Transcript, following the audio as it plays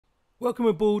Welcome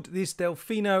aboard this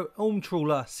Delfino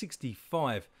ALMTRAWLER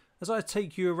 65. As I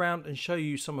take you around and show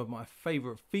you some of my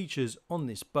favourite features on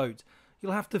this boat,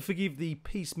 you'll have to forgive the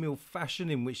piecemeal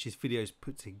fashion in which this video is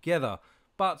put together.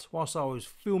 But whilst I was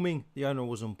filming, the owner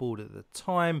was on board at the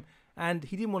time and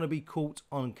he didn't want to be caught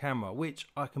on camera, which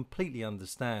I completely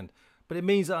understand. But it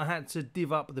means that I had to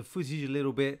div up the footage a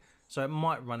little bit, so it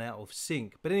might run out of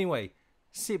sync. But anyway,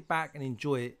 sit back and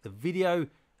enjoy the video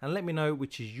and let me know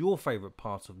which is your favourite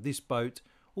part of this boat.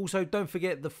 Also, don't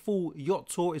forget the full yacht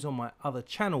tour is on my other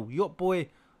channel, Yacht Boy.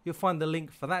 You'll find the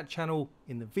link for that channel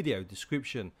in the video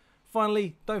description.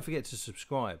 Finally, don't forget to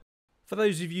subscribe. For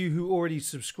those of you who already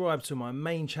subscribe to my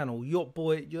main channel, Yacht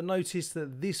Boy, you'll notice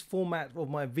that this format of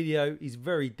my video is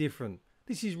very different.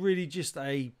 This is really just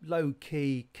a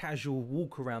low-key, casual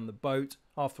walk around the boat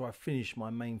after I finish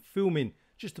my main filming,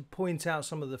 just to point out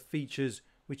some of the features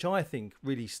which I think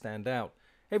really stand out.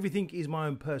 Everything is my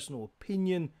own personal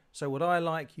opinion, so what I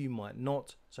like you might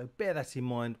not, so bear that in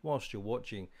mind whilst you're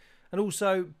watching. And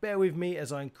also bear with me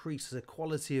as I increase the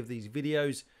quality of these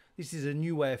videos. This is a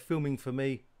new way of filming for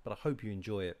me, but I hope you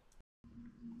enjoy it.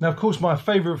 Now, of course, my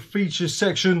favourite features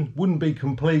section wouldn't be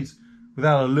complete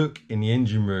without a look in the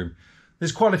engine room.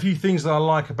 There's quite a few things that I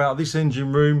like about this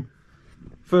engine room.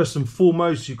 First and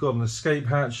foremost, you've got an escape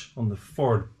hatch on the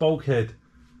forward bulkhead.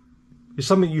 It's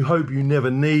something you hope you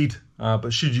never need,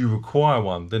 but should you require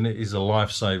one, then it is a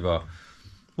lifesaver.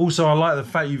 Also, I like the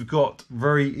fact you've got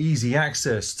very easy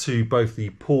access to both the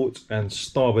port and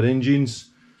starboard engines,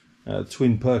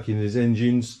 twin Perkins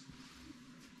engines.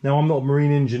 Now, I'm not a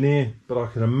marine engineer, but I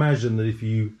can imagine that if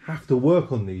you have to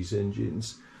work on these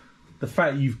engines, the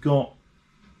fact you've got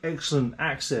excellent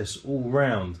access all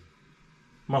round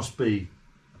must be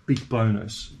a big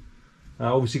bonus.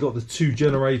 Obviously got the two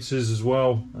generators as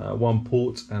well, one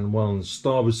port and one on the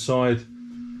starboard side.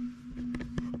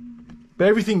 But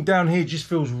everything down here just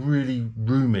feels really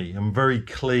roomy and very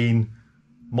clean,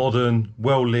 modern,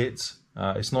 well lit.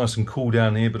 It's nice and cool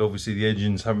down here, but obviously the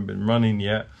engines haven't been running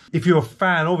yet. If you're a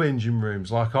fan of engine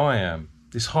rooms like I am,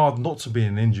 it's hard not to be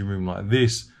in an engine room like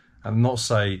this and not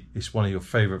say it's one of your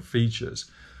favourite features.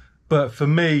 But for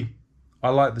me, I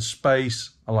like the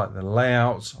space, I like the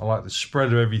layout, I like the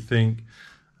spread of everything.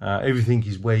 Everything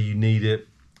is where you need it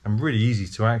and really easy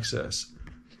to access.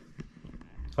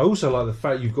 I also like the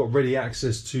fact you've got ready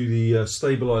access to the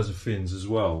stabiliser fins as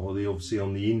well, or obviously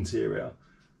on the interior,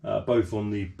 both on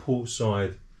the port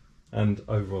side and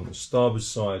over on the starboard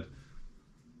side.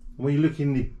 And when you look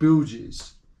in the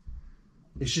bilges,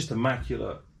 it's just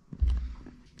immaculate.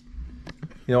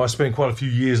 You know, I spent quite a few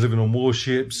years living on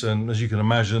warships, and as you can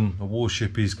imagine, a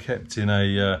warship is kept in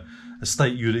a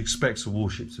state you'd expect a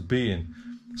warship to be in.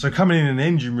 So coming in an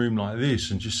engine room like this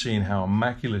and just seeing how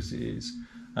immaculate it is,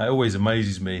 it always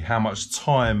amazes me how much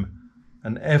time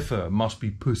and effort must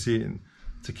be put in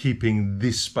to keeping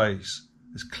this space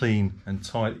as clean and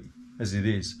tidy as it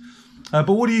is. But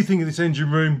what do you think of this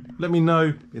engine room? Let me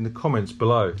know in the comments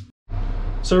below.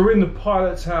 So we're in the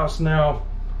pilot's house now.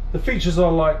 The features I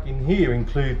like in here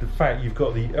include the fact you've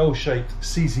got the L-shaped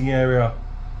seating area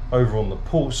over on the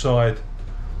port side.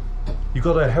 You've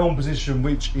got a helm position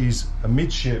which is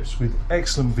amidships with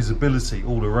excellent visibility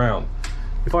all around.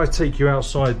 If I take you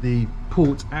outside the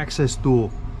port access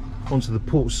door onto the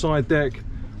port side deck,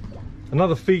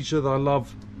 another feature that I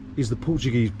love is the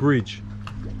Portuguese bridge.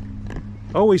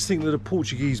 I always think that a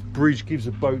Portuguese bridge gives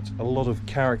a boat a lot of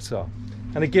character.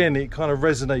 And again, it kind of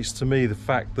resonates to me the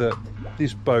fact that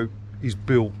this boat is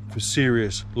built for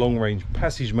serious long-range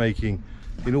passage making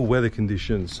in all weather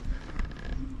conditions.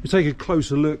 You take a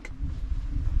closer look,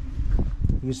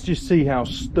 you can just see how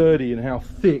sturdy and how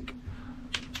thick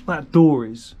that door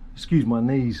is, excuse my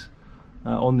knees,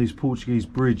 on this Portuguese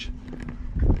bridge.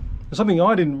 And something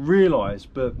I didn't realise,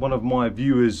 but one of my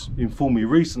viewers informed me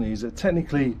recently, is that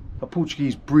technically a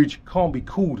Portuguese bridge can't be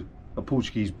called a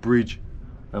Portuguese bridge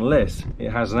unless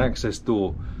it has an access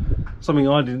door. Something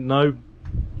I didn't know.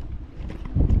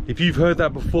 If you've heard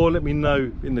that before, let me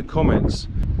know in the comments.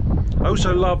 I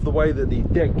also love the way that the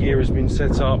deck gear has been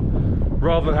set up.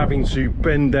 Rather than having to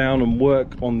bend down and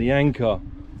work on the anchor,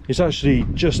 it's actually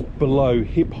just below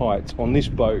hip height on this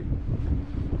boat,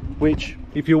 which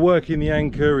if you're working the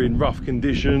anchor in rough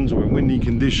conditions or in windy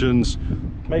conditions,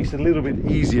 makes it a little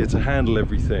bit easier to handle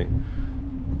everything.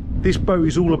 This boat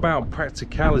is all about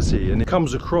practicality, and it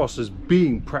comes across as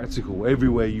being practical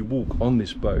everywhere you walk on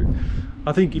this boat.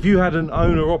 I think if you had an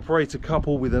owner-operator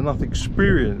couple with enough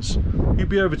experience, you'd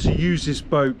be able to use this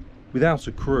boat without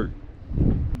a crew.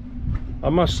 I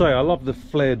must say, I love the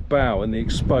flared bow and the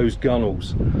exposed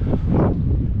gunnels.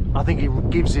 I think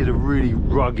it gives it a really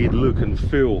rugged look and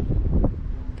feel.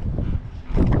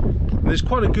 And there's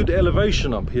quite a good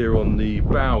elevation up here on the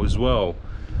bow as well.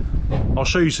 I'll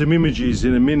show you some images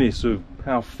in a minute of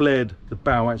how flared the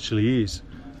bow actually is.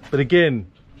 But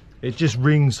again, it just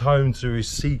rings home to his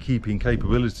seakeeping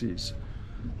capabilities.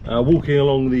 Walking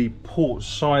along the port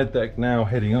side deck now,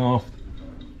 heading aft.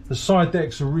 The side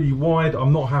decks are really wide.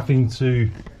 I'm not having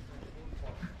to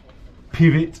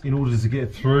pivot in order to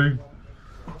get through.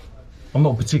 I'm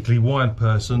not a particularly wide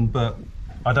person, but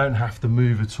I don't have to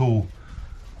move at all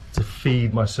to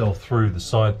feed myself through the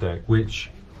side deck, which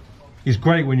is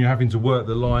great when you're having to work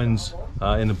the lines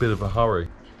in a bit of a hurry.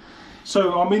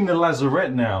 So I'm in the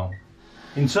lazarette now.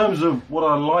 In terms of what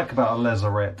I like about a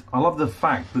lazarette, I love the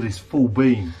fact that it's full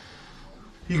beam.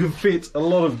 You can fit a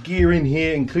lot of gear in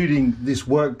here, including this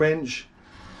workbench.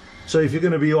 So if you're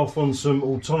going to be off on some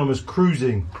autonomous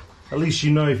cruising, at least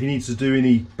you know if you need to do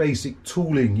any basic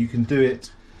tooling, you can do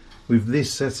it with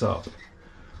this setup.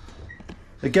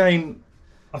 Again,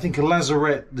 I think a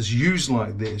lazarette that's used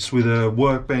like this, with a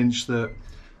workbench that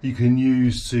you can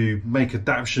use to make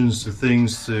adaptations to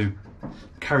things, to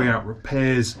carry out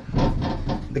repairs,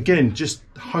 again just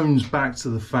hones back to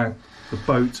the fact the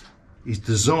boat is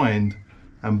designed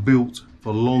and built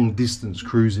for long distance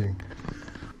cruising.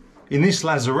 In this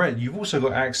lazarette you've also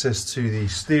got access to the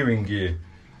steering gear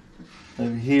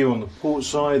over here on the port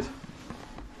side,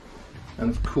 and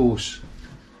of course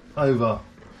over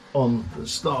on the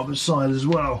starboard side as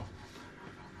well.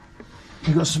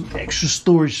 You've got some extra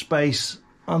storage space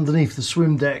underneath the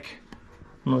swim deck.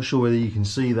 I'm not sure whether you can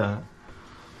see that.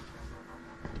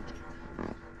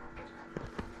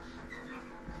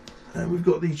 And we've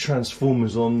got the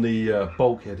transformers on the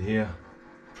bulkhead here.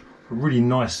 A really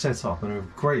nice setup and a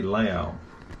great layout.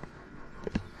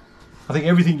 I think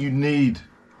everything you need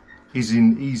is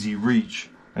in easy reach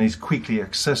and is quickly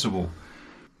accessible.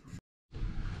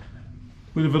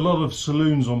 We have a lot of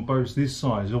saloons on boats this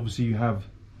size. Obviously you have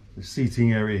the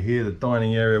seating area here, the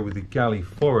dining area with the galley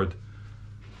forward.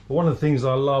 But one of the things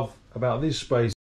I love about this space